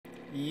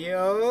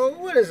Yo,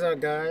 what is up,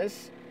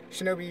 guys?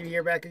 ShinobiEevee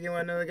here, back again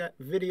with another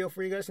video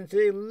for you guys. And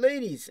today,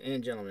 ladies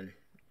and gentlemen,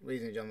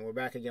 we're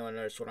back again with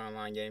another Sword Art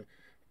Online game.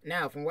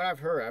 Now, from what I've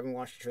heard, I haven't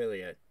watched the trailer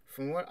yet.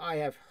 From what I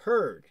have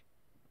heard,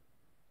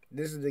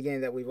 this is the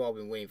game that we've all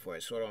been waiting for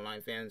as Sword Art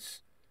Online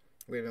fans.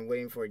 We've been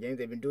waiting for a game.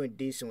 They've been doing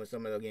decent with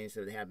some of the games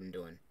that they have been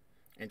doing.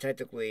 And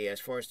technically, as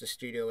far as the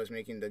studio is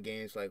making the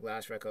games like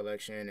Last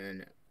Recollection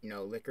and,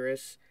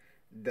 Licorice,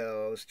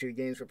 those two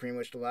games were pretty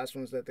much the last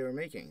ones that they were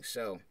making.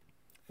 So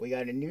we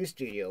got a new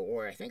studio,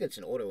 or I think it's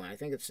an older one. I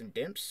think it's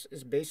Dimps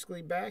is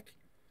basically back.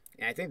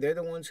 And I think they're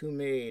the ones who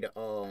made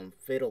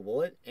Fatal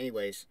Bullet.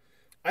 Anyways,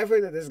 I've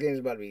heard that this game is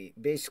about to be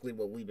basically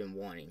what we've been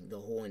wanting the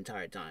whole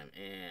entire time.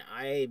 And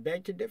I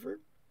beg to differ.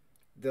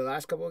 The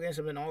last couple of games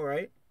have been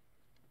alright.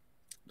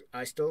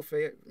 I still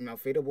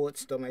Fatal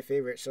Bullet's still my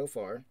favorite so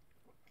far.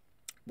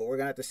 But we're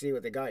gonna have to see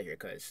what they got here,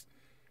 because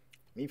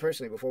me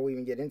personally, before we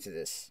even get into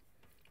this,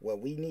 what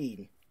we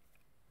need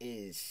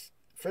is,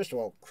 first of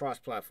all,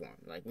 cross-platform.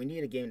 Like, we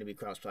need a game to be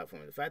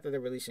cross-platform. The fact that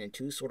they're releasing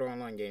two Sword Art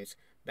Online games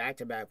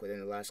back-to-back within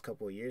the last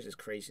couple of years is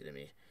crazy to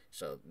me.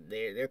 So,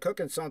 they're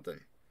cooking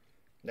something.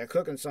 They're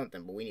cooking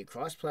something, but we need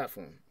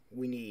cross-platform.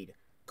 We need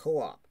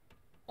co-op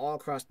all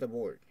across the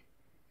board.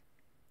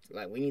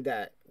 Like, we need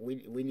that. We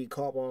need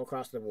co-op all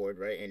across the board,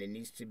 right? And it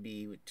needs to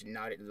be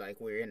not like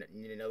we're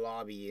in a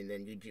lobby and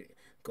then you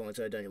go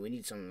into a dungeon. We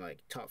need some, like,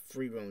 top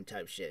free roam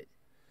type shit.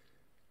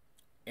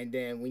 And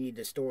then we need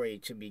the story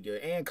to be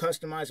good. And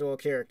customizable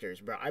characters,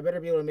 bro. I better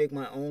be able to make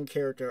my own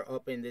character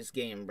up in this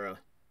game, bro.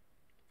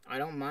 I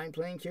don't mind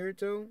playing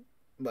Kirito,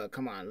 but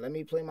come on, let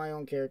me play my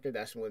own character.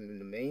 That's one of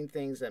the main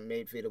things that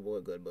made Fatal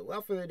Bullet good. But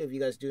without further ado, if you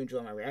guys do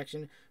enjoy my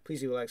reaction,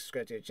 please leave a like,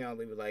 subscribe to the channel,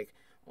 leave a like,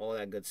 all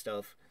that good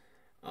stuff.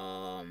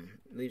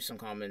 Leave some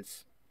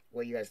comments,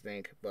 what you guys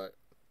think. But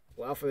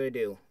without further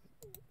ado,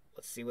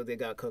 let's see what they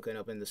got cooking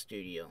up in the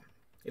studio.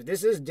 If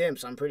this is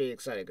Dimps, I'm pretty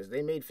excited, because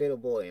they made Fatal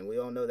Bullet, and we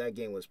all know that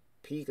game was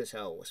peak as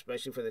hell,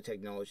 especially for the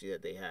technology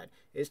that they had.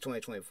 It's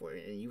 2024,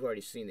 and you've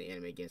already seen the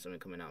anime games that have been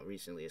coming out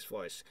recently, as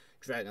far as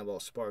Dragon Ball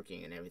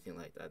sparking and everything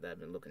like that. That have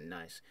been looking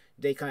nice.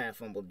 They kind of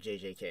fumbled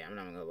JJK, I'm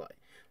not gonna lie.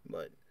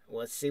 But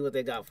let's see what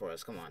they got for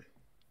us. Come on.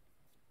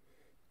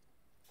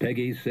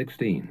 Peggy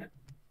 16.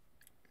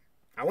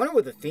 I wonder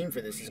what the theme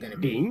for this is gonna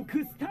be.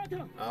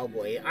 Oh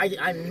boy,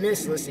 I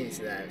miss listening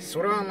to that.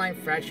 Sword Art Online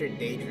Fractured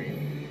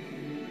Daydream.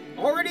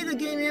 Already the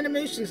game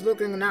animation's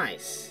looking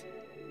nice.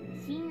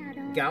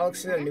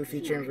 Galaxy, a new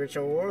feature in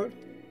Virtual World.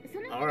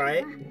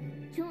 Alright.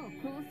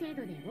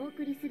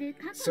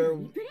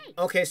 So,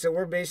 okay, so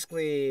we're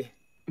basically...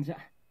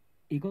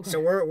 So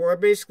we're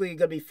basically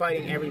gonna be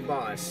fighting every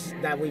boss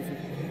that we've...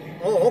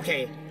 Oh,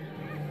 okay.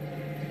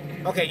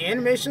 Okay,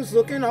 animation's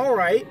looking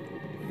alright.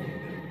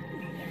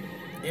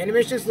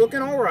 Animation's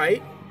looking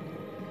alright.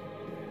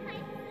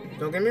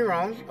 Don't get me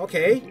wrong.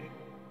 Okay.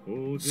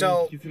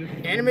 So,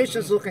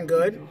 animation's looking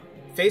good.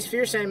 Face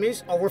fierce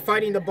enemies. Oh, we're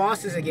fighting the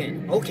bosses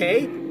again.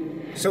 Okay.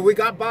 So we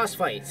got boss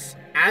fights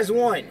as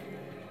one.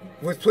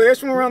 With players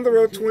from around the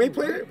world, 20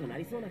 players.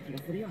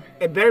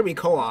 It better be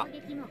co-op.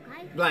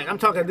 Like, I'm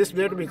talking, this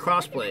better be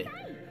crossplay.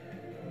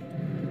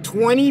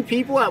 20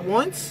 people at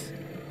once?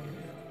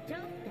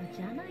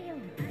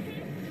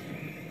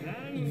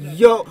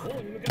 Yo,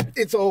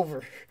 it's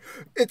over.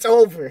 It's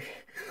over.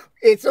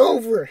 It's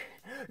over.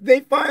 They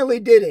finally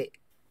did it.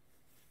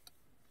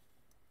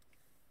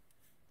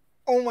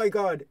 Oh my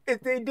god,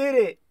 if they did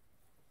it.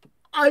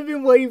 I've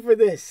been waiting for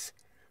this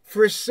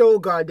for so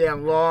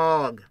goddamn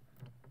long.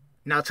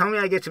 Now tell me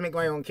I get to make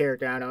my own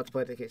character. I know how to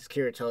play against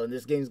Kirito, and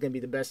this game's gonna be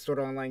the best Sword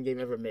Art Online game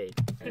ever made.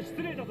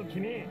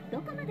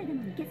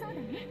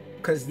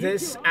 Cause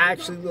this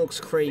actually looks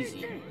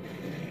crazy.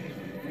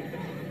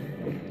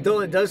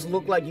 Though it does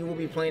look like you will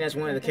be playing as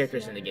one of the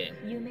characters in the game.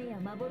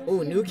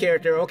 Ooh, new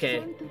character,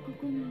 okay.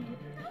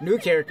 New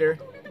character.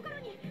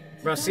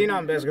 Bro,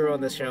 I'm best girl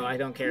on this show, I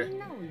don't care.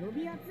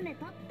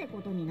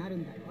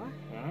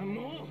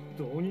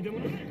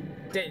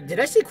 Did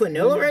I see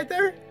Quinilla right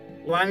there?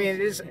 Well, I mean,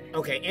 this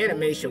okay.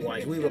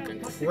 Animation-wise, we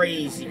looking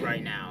crazy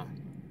right now.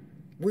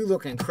 We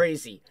looking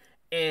crazy,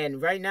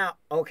 and right now,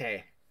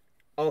 okay.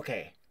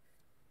 And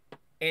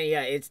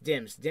yeah, it's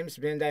Dimps,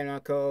 Bandai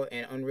Namco,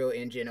 and Unreal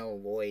Engine. Oh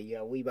boy,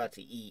 yeah, we about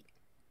to eat.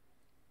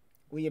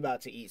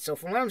 So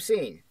from what I'm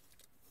seeing,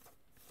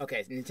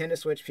 okay, Nintendo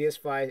Switch,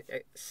 PS5,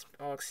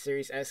 Xbox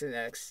Series S and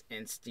X,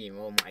 and Steam.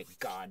 Oh my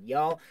god,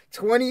 y'all.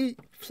 20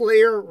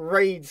 player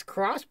raids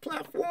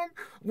cross-platform?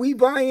 We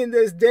buying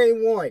this day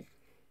one.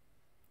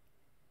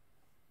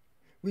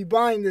 We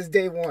buying this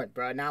day one,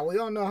 bro. Now, we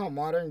all know how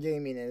modern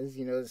gaming is.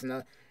 You know, it's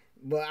not...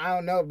 But I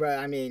don't know, bro.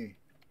 I mean,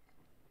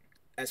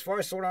 as far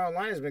as Sword Art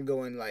Online has been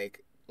going,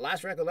 like,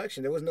 Last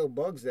Recollection, there was no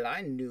bugs that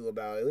I knew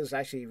about. It was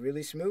actually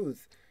really smooth.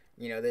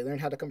 You know, they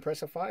learned how to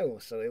compress a file,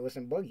 so it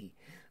wasn't buggy.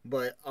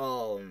 But,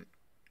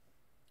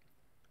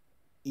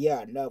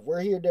 yeah, no,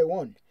 we're here day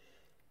one.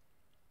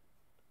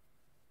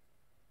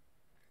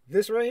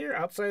 This right here,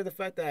 outside of the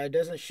fact that it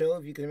doesn't show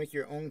if you can make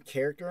your own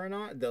character or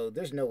not, though,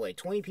 there's no way.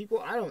 20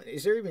 people? I don't.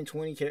 Is there even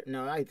 20 characters?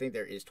 No, I think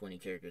there is 20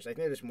 characters. I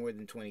think there's more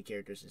than 20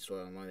 characters in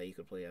Sword Online that you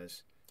could play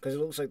as. Because it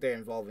looks like they're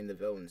involving the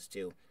villains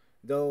too.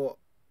 Though,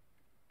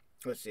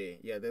 let's see.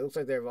 Yeah, it looks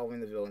like they're involving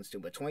the villains too.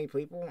 But 20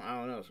 people? I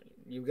don't know.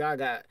 You got.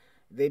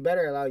 They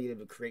better allow you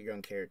to create your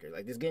own character.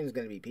 Like, this game is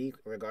going to be peak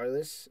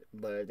regardless.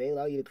 But if they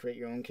allow you to create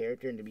your own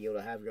character and to be able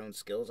to have your own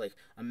skills, like,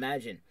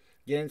 imagine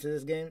getting into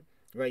this game.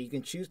 Right, you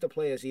can choose to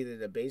play as either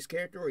the base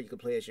character or you can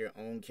play as your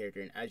own character.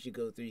 And as you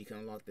go through, you can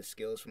unlock the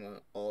skills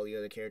from all the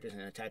other characters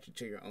and attach it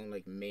to your own,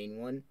 like, main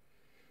one.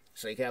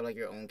 So you can have, like,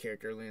 your own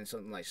character in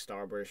something like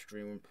Starburst,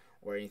 Stream,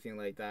 or anything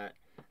like that.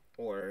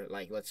 Or,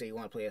 like, let's say you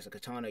want to play as a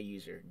katana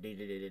user.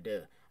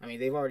 I mean,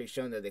 they've already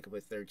shown that they could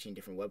put 13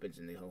 different weapons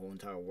in the whole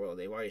entire world.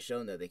 They've already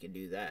shown that they can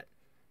do that.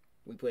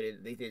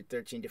 They did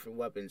 13 different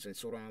weapons in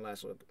Sword Art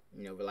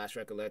the Last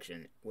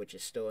Recollection, which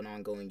is still an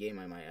ongoing game,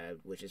 I might add.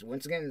 Which is,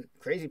 once again,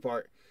 crazy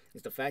part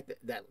is the fact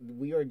that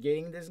we are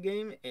getting this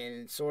game,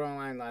 and Sword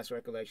Online Last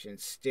Recollection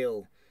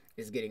still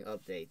is getting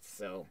updates.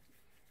 So,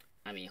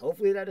 I mean,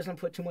 hopefully that doesn't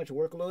put too much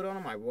workload on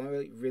them. I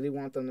really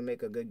want them to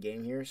make a good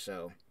game here,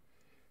 so.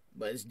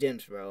 But it's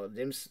Dimps, bro.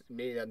 Dimps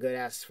made a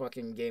good-ass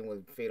fucking game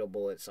with Fatal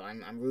Bullet, so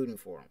I'm rooting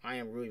for him. I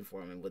am rooting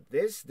for him. And with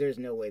this, there's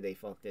no way they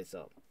fuck this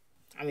up.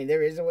 I mean,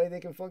 there is a way they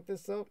can fuck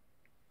this up,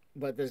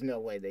 but there's no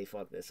way they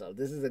fuck this up.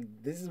 This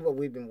is what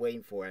we've been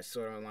waiting for as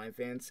Sword Online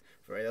fans.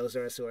 For those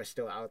of us who are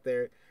still out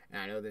there,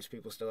 and I know there's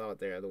people still out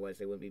there, otherwise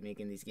they wouldn't be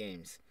making these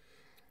games.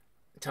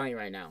 I'm telling you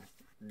right now,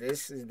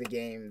 this is the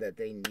game that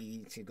they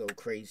need to go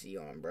crazy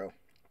on, bro.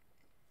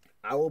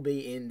 I will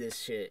be in this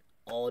shit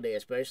all day,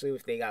 especially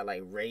if they got,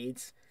 like,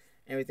 raids,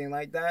 everything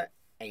like that,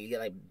 and you get,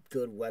 like,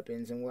 good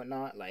weapons and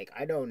whatnot. Like,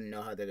 I don't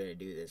know how they're gonna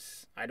do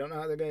this.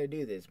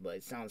 But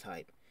it sounds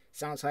hype.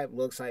 Sounds hype,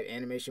 looks hype,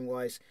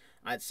 animation-wise.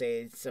 I'd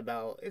say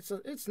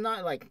it's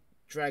not like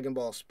Dragon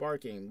Ball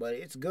Sparking, but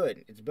it's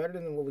good. It's better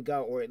than what we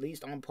got, or at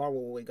least on par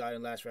with what we got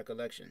in Last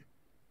Recollection.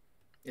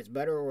 It's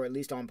better, or at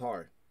least on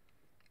par.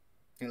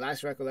 In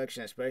Last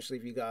Recollection, especially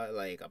if you got,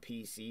 like, a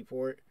PC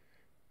port,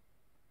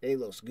 it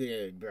looks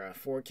good, bro.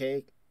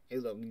 4K, it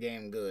looks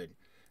damn good.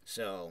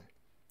 So,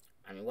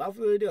 I mean, without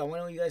further ado, I want to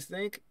know what you guys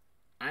think.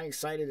 I'm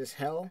excited as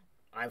hell.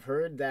 I've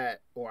heard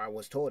that, or I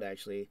was told,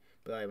 actually,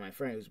 by my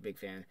friend who's a big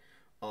fan,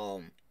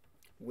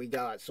 we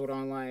got Sword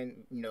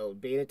Online,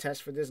 beta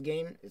test for this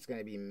game. It's going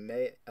to be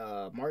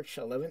March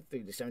 11th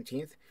through the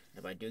 17th.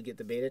 If I do get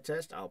the beta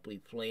test, I'll be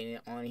playing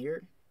it on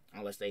here,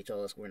 unless they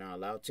tell us we're not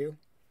allowed to.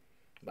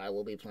 But I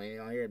will be playing it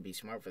on here. It'd be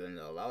smart for them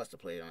to allow us to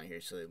play it on here,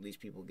 so at least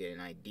people get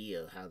an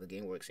idea of how the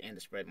game works and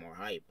to spread more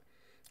hype.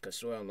 Because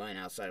Sword Online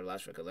outside of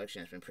Last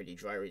Recollection has been pretty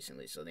dry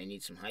recently, so they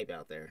need some hype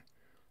out there.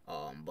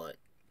 But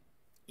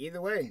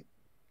either way,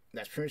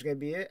 that's pretty much going to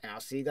be it, and I'll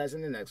see you guys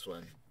in the next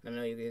one. Let me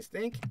know what you guys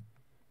think.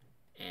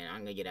 And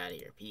I'm going to get out of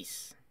here.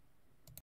 Peace.